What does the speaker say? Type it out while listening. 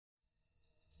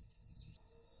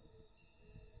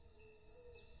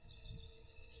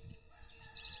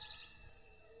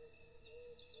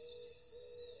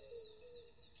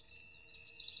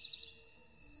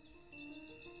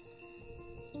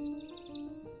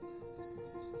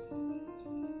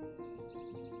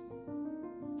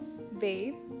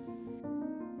Babe,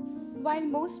 while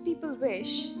most people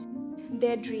wish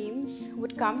their dreams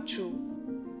would come true,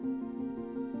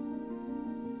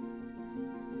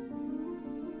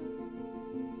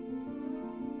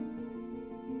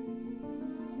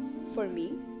 for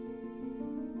me,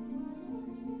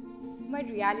 my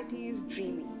reality is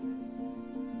dreamy.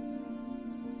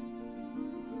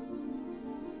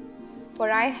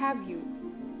 For I have you.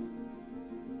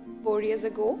 4 years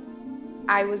ago,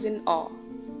 I was in awe.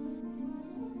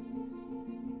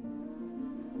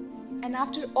 And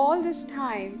after all this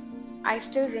time, I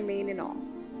still remain in awe.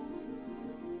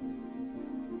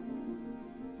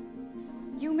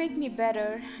 You make me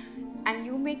better and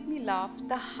you make me laugh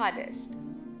the hardest.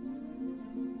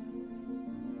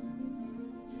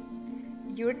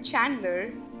 You're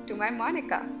Chandler to my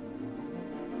Monica.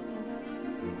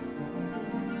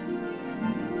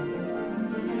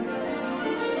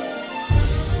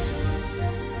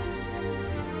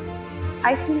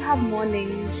 I still have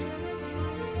mornings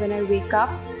when I wake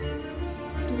up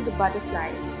to the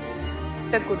butterflies,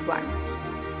 the good ones.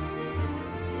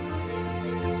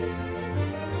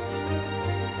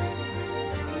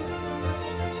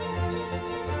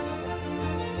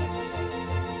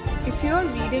 If you are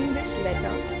reading this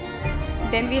letter,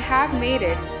 then we have made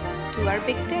it to our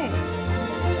big day.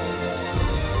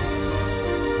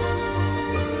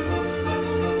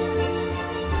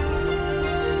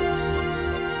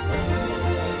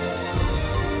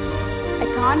 I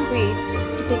can't wait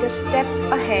to take a step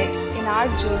ahead in our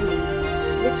journey,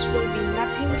 which will be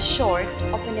nothing short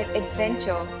of an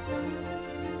adventure,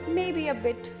 maybe a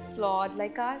bit flawed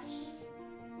like us,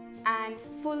 and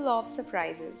full of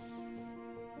surprises.